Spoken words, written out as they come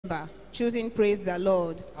member, choosing praise the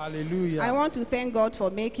Lord. Hallelujah. I want to thank God for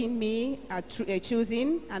making me a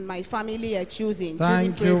choosing and my family a choosing.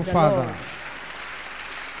 Thank choosing you, praise the Father. Lord.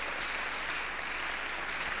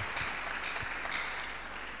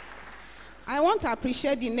 I want to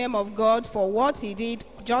appreciate the name of God for what he did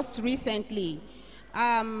just recently.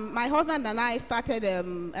 My husband and I started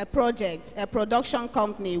a project, a production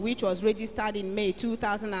company, which was registered in May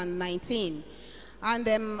 2019. And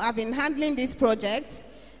I've been handling this project.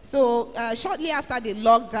 So shortly after the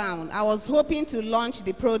lockdown, I was hoping to launch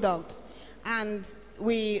the product, and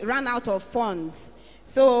we ran out of funds.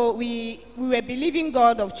 So we were believing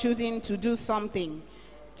God of choosing to do something.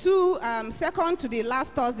 Second to the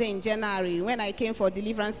last Thursday in January, when I came for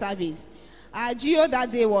deliverance service, Gio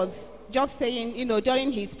that day was just saying,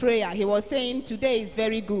 during his prayer, he was saying, today is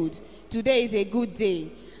very good. Today is a good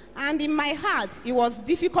day. And in my heart, it was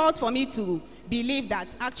difficult for me to believe that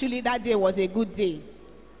actually that day was a good day.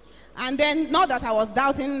 And then, not that I was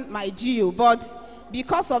doubting my Gio, but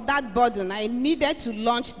because of that burden, I needed to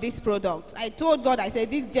launch this product. I told God, I said,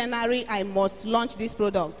 this January, I must launch this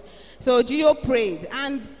product. So Gio prayed,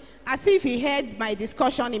 and as if he heard my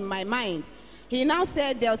discussion in my mind, he now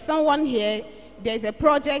said, there's someone here, there's a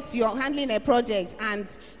project, you're handling a project,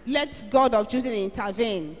 and let God of choosing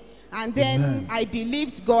intervene. And then Amen. I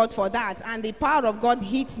believed God for that, and the power of God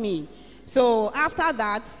hit me. So after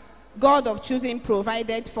that, God of choosing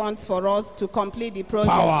provided funds for us to complete the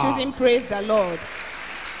project. Power. Choosing praise the Lord.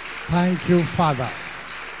 Thank you, Father.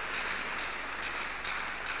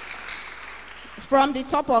 From the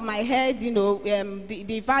top of my head,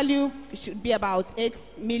 the value should be about 8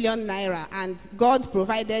 million naira, and God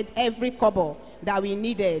provided every kobo that we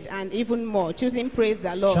needed and even more. Choosing praise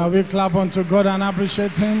the Lord. Shall we clap unto God and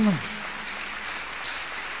appreciate him?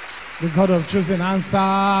 The God of choosing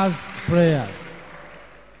answers prayers.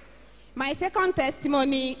 My second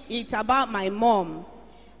testimony is about my mom.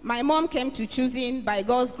 My mom came to choosing by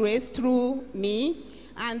God's grace through me.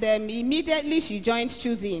 And immediately she joined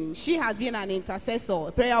choosing. She has been an intercessor,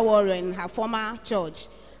 a prayer warrior in her former church.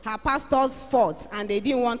 Her pastors fought and they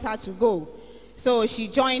didn't want her to go. So she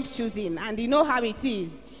joined choosing. And you know how it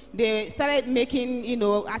is. They started making,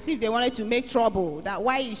 as if they wanted to make trouble. That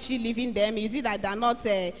why is she leaving them? Is it that they're not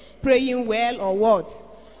praying well or what?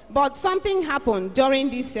 But something happened during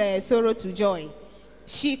this sorrow to joy.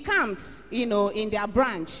 She camped, in their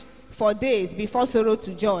branch for days before sorrow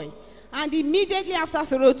to joy. And immediately after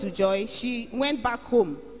sorrow to joy, she went back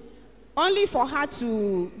home. Only for her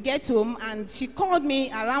to get home, and she called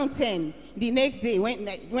me around 10 the next day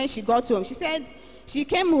when she got home. She said she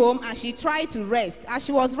came home and she tried to rest. As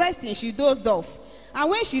she was resting, she dozed off. And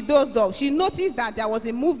when she dozed off, she noticed that there was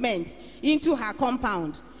a movement into her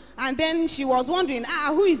compound. And then she was wondering,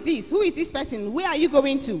 who is this? Who is this person? Where are you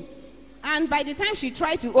going to? And by the time she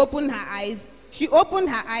tried to open her eyes, she opened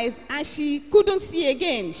her eyes and she couldn't see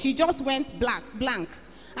again. She just went blank.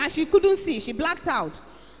 And she couldn't see. She blacked out.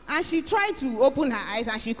 And she tried to open her eyes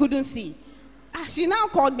and she couldn't see. She now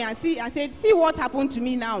called me and said, see what happened to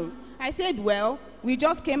me now. I said, well, we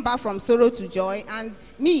just came back from sorrow to joy. And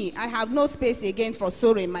me, I have no space again for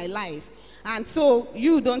sorrow in my life. And so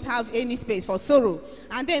you don't have any space for sorrow.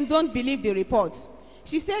 And then don't believe the report.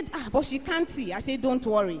 She said, but she can't see. I said, don't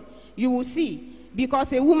worry. You will see.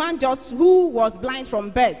 Because a woman who was blind from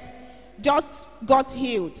birth just got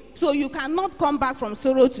healed. So you cannot come back from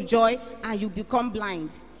sorrow to joy and you become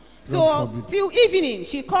blind. So till evening,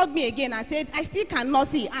 she called me again and said, I still cannot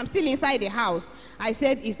see. I'm still inside the house. I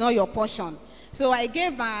said, it's not your portion. So I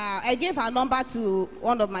gave her number to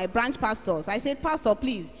one of my branch pastors. I said, Pastor,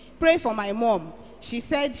 please pray for my mom. She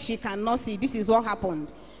said she cannot see. This is what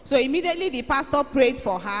happened. So immediately the pastor prayed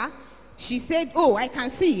for her. She said, I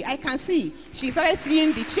can see, I can see. She started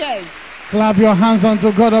seeing the chairs. Clap your hands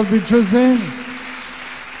unto God of the choosing.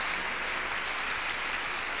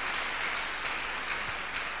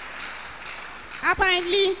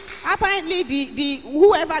 Apparently the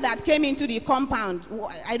whoever that came into the compound,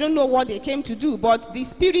 I don't know what they came to do, but the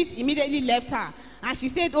spirit immediately left her. And she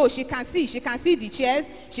said, she can see the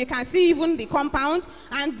chairs, she can see even the compound,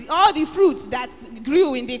 and all the fruits that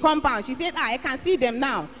grew in the compound. She said, I can see them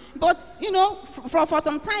now. But, for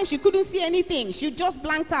some time, she couldn't see anything. She just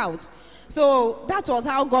blanked out. So that was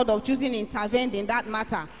how God of choosing intervened in that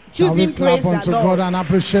matter. Choosing praise the Lord. Clap unto God and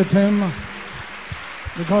appreciate him.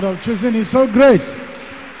 The God of choosing is so great.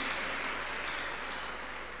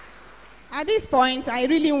 At this point, I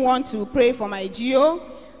really want to pray for my Gio.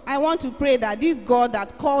 I want to pray that this God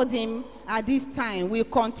that called him at this time will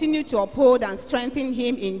continue to uphold and strengthen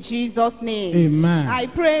him in Jesus' name. Amen. I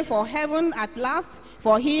pray for heaven at last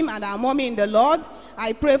for him and our mommy in the Lord.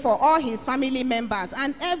 I pray for all his family members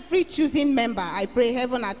and every choosing member. I pray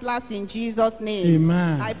heaven at last in Jesus' name.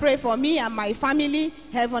 Amen. I pray for me and my family,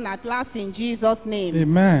 heaven at last in Jesus' name.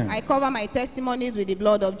 Amen. I cover my testimonies with the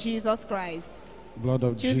blood of Jesus Christ. Blood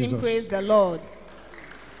of Choosing, Jesus. praise the Lord.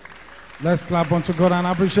 Let's clap unto God and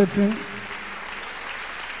appreciate him.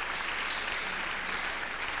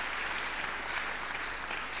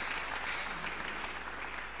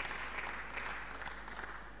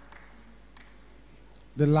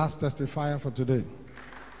 The last testifier for today.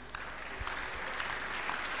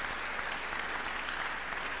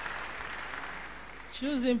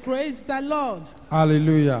 Choosing, praise the Lord.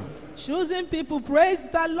 Hallelujah. Choosing people, praise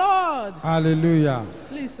the Lord. Hallelujah.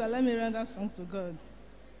 Please, let me render song to God.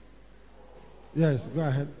 Yes, go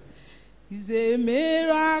ahead. He's a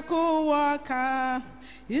miracle worker.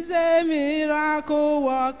 He's a miracle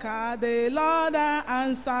worker. The Lord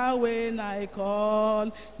answer when I call.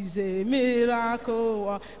 He's a miracle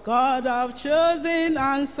worker. God of choosing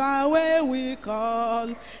answer when we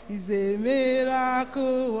call. He's a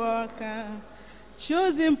miracle worker.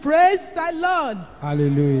 Choosing, praise the Lord.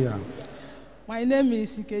 Hallelujah. My name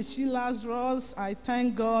is Nkechi Lazarus. I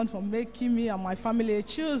thank God for making me and my family a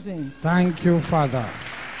choosing. Thank you, Father.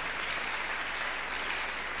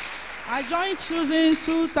 I joined choosing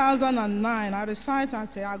 2009. I reside at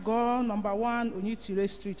Agor, number 1, Onitire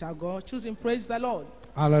Street, Agor. Choosing, praise the Lord.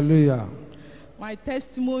 Hallelujah. My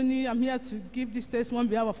testimony, I'm here to give this testimony on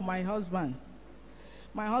behalf of my husband.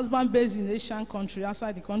 My husband based in Asian country,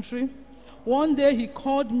 outside the country. One day he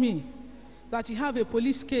called me that he have a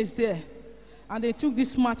police case there, and they took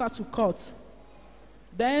this matter to court.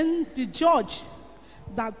 Then the judge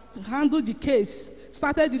that handled the case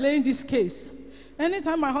started delaying this case.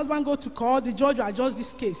 Anytime my husband go to court, the judge will adjust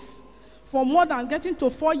this case. For more than getting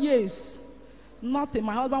to 4 years, nothing.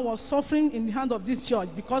 My husband was suffering in the hand of this judge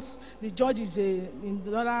because the judge is in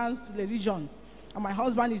the other religion, and my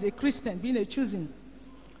husband is a Christian, being a choosing.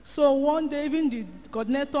 So one day, even the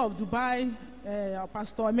coordinator of Dubai,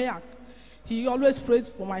 Pastor Meyak, he always prayed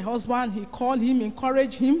for my husband. He called him,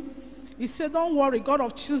 encouraged him. He said, don't worry, God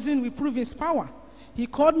of choosing will prove his power. He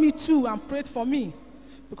called me too and prayed for me.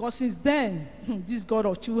 Because since then, this God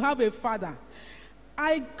of choosing, have a father.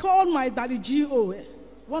 I called my daddy G.O.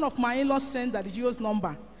 One of my in-laws sent daddy G.O.'s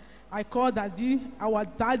number. I called daddy. Our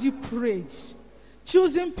daddy prayed.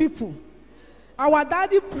 Choosing people. Our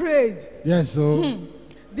daddy prayed. Yes, so.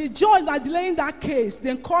 The judge that delaying that case,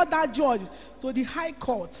 then called that judge to the high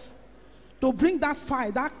court to bring that file,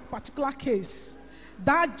 that particular case.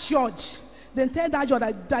 That judge, then tell that judge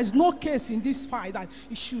that there is no case in this file, that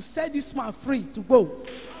you should set this man free to go.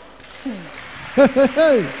 Choosing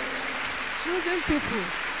people.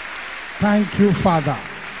 Thank you, Father.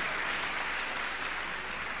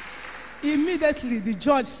 Immediately, the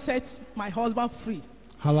judge set my husband free.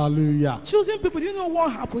 Hallelujah. Choosing people, do you know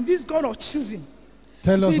what happened? This God of choosing.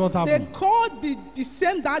 Tell us what happened. They called the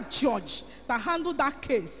same that judge that handled that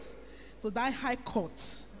case to that high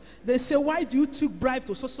court. They say, why do you take bribe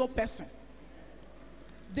to so person?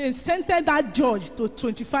 They sentenced that judge to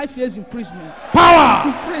 25 years imprisonment. Power! He's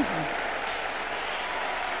in prison.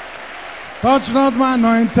 Touch not my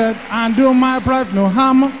anointed and do my prophet no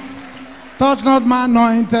harm. Touch not my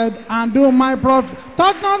anointed and do my prophet.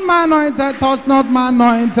 Touch not my anointed, touch not my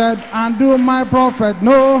anointed and do my prophet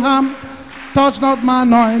no harm. Touch not my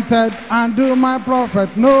anointed and do my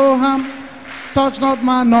prophet no harm. Touch not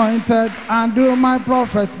my anointed and do my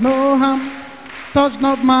prophets no harm. Touch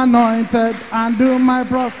not my anointed and do my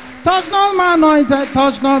prophet. Touch not my anointed,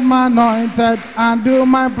 touch not my anointed and do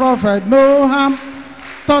my prophet no harm.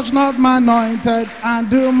 Touch not my anointed and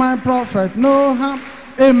do my prophet no harm.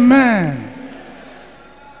 Amen.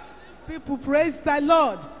 People praise the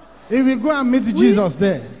Lord. If we go and meet Jesus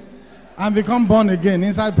there and become born again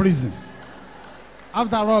inside prison,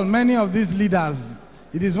 after all, many of these leaders,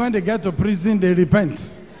 it is when they get to prison they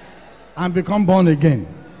repent and become born again.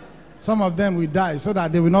 Some of them will die so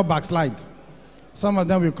that they will not backslide. Some of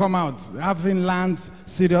them will come out having learned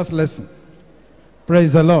serious lesson.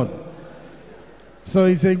 Praise the Lord. So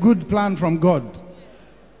it's a good plan from God.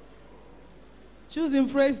 Choosing,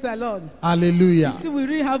 praise the Lord. Hallelujah. You see, we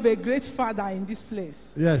really have a great father in this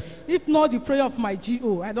place. Yes. If not the prayer of my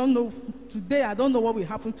G.O., I don't know, today I don't know what will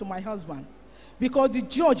happen to my husband. Because the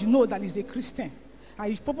judge knows that he's a Christian.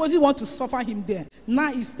 And he purposely want to suffer him there.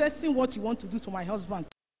 Now he's testing what he wants to do to my husband.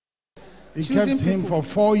 He kept him for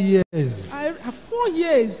 4 years. 4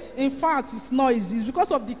 years. In fact, it's noisy. It's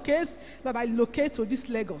because of the case that I locate to this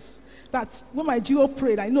Lagos. That when my GO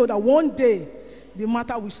prayed, I know that one day the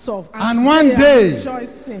matter will solve. And one day,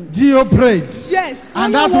 GO prayed. Yes.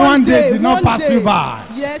 And that one day did not pass you by.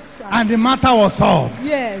 Yes, sir. And the matter was solved.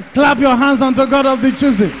 Yes. Clap your hands unto God of the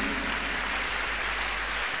choosing.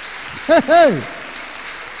 Hey, hey.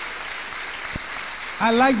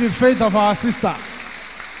 I like the faith of our sister.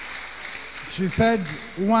 She said,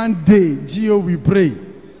 one day, GO will pray.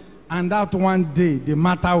 And that one day, the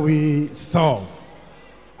matter will solve.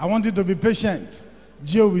 I want you to be patient.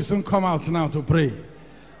 GO will soon come out now to pray.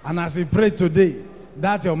 And as he prayed today,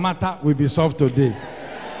 that your matter will be solved today.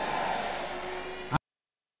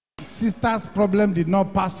 And sister's problem did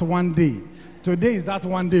not pass one day. Today is that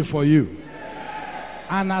one day for you.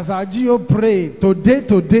 And as our GO prayed, today,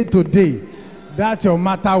 that your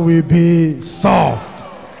matter will be solved.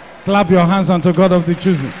 Clap your hands unto God of the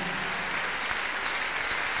choosing.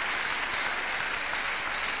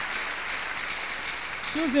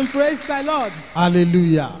 Choosing, praise the Lord.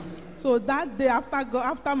 Hallelujah. So that day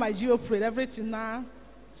after my GO prayed, everything now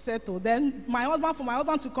settled. Then for my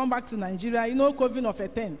husband to come back to Nigeria, COVID of a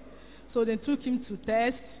 10. So they took him to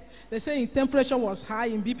test. They say his temperature was high,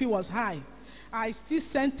 his BP was high. I still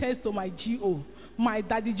sent test to my GO. My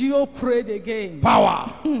daddy GO prayed again.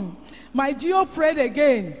 Power. My GO prayed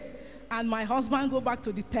again. And my husband go back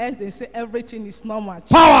to the test. They say everything is normal.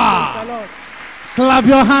 Power. Praise the Lord. Clap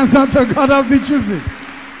your hands unto God of the choosing.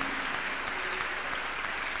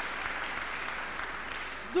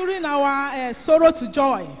 During our sorrow to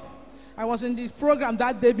joy, I was in this program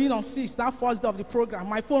that day, being on 6, that first day of the program.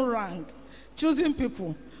 My phone rang, choosing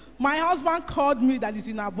people. My husband called me that he's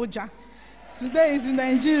in Abuja. Today he's in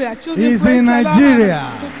Nigeria. Choosing he's in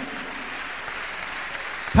Nigeria.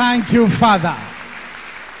 Thank you, Father.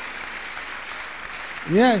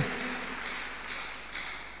 Yes.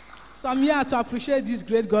 So I'm here to appreciate this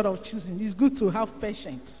great God of choosing. It's good to have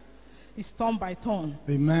patience. It's turn by turn.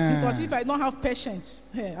 Amen. Because if I don't have patience,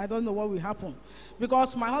 I don't know what will happen.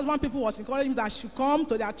 Because my husband, people was encouraging me that I should come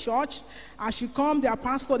to their church. I should come, their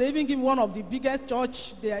pastor. They even give me one of the biggest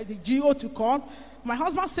church, the GO to call. My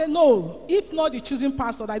husband said, no, if not the choosing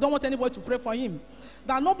pastor, I don't want anybody to pray for him.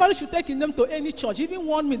 That nobody should take him to any church. He even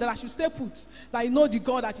warned me that I should stay put. That I know the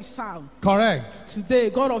God that is served. Correct. Today,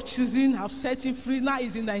 God of choosing have set him free. Now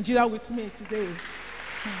he's in Nigeria with me today.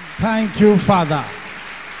 Thank you, Father.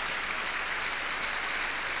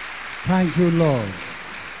 Thank you, Lord.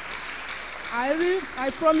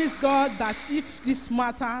 I promise God that if this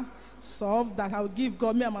matter solved, that I will give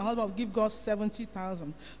God, me and my husband will give God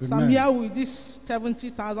 70,000. So I'm here with this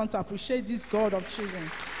 70,000 to appreciate this God of choosing.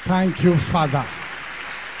 Thank you, Father.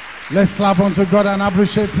 Let's clap unto God and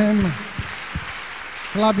appreciate him.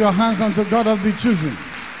 Clap your hands unto God of the choosing.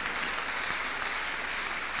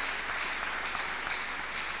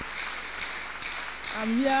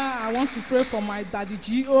 I'm here. I want to pray for my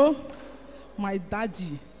daddy GO, my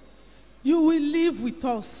daddy. You will live with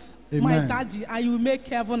us, Amen. My daddy, and you will make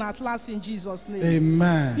heaven at last in Jesus' name.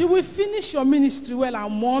 Amen. You will finish your ministry well,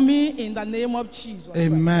 and mommy, in the name of Jesus.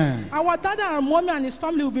 Amen. Our daddy and mommy and his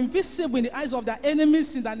family will be visible in the eyes of their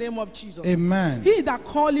enemies in the name of Jesus. Amen. He that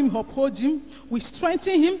call him, uphold him, we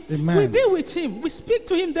strengthen him, Amen. we be with him, we speak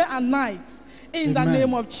to him day and night in Amen. the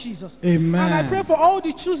name of Jesus. Amen. And I pray for all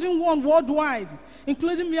the choosing one worldwide,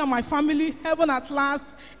 including me and my family, heaven at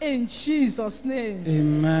last, in Jesus' name.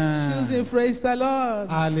 Amen. Choosing, praise the Lord.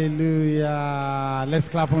 Hallelujah. Let's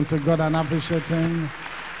clap unto God and appreciate him.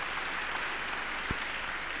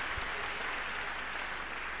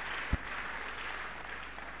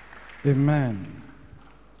 Amen.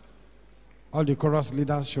 All the chorus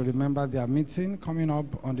leaders should remember their meeting coming up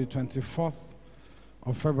on the 24th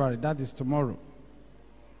of February. That is tomorrow,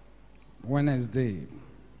 Wednesday.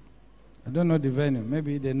 I don't know the venue.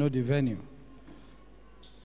 Maybe they know the venue.